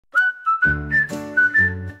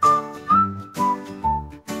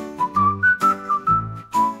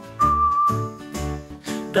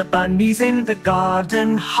The bunnies in the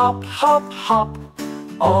garden hop, hop, hop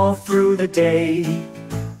all through the day.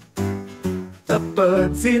 The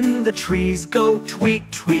birds in the trees go tweet,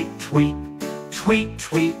 tweet, tweet, tweet,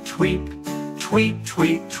 tweet, tweet, tweet,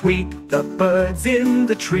 tweet, tweet. The birds in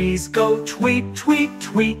the trees go tweet, tweet,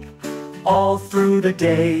 tweet all through the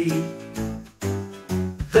day.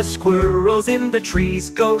 The squirrels in the trees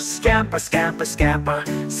go scamper, scamper, scamper,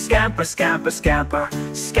 scamper, scamper, scamper,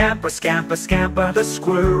 scamper, scamper, scamper. The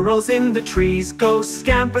squirrels in the trees go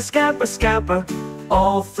scamper, scamper, scamper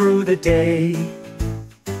all through the day.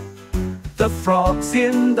 The frogs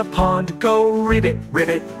in the pond go ribbit,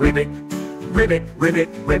 ribbit, ribbit, ribbit, ribbit,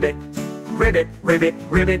 ribbit, ribbit, ribbit,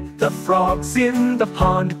 ribbit. The frogs in the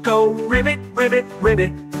pond go ribbit, ribbit,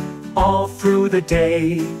 ribbit all through the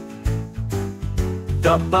day.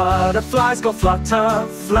 The butterflies go flutter,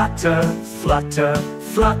 flutter, flutter,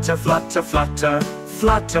 flutter, flutter, flutter,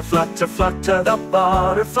 flutter, flutter, flutter. The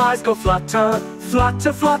butterflies go flutter,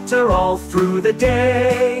 flutter, flutter all through the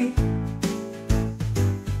day.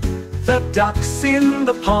 The ducks in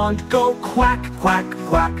the pond go quack, quack,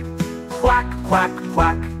 quack, quack, quack,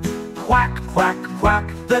 quack, quack, quack,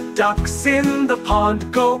 quack. The ducks in the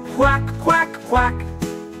pond go quack, quack, quack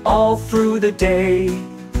all through the day.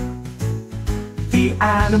 The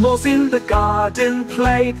animals in the garden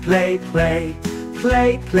play, play, play,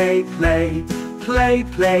 play, play, play, play,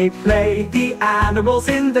 play, play. The animals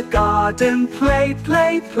in the garden play,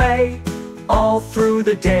 play, play all through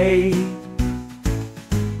the day.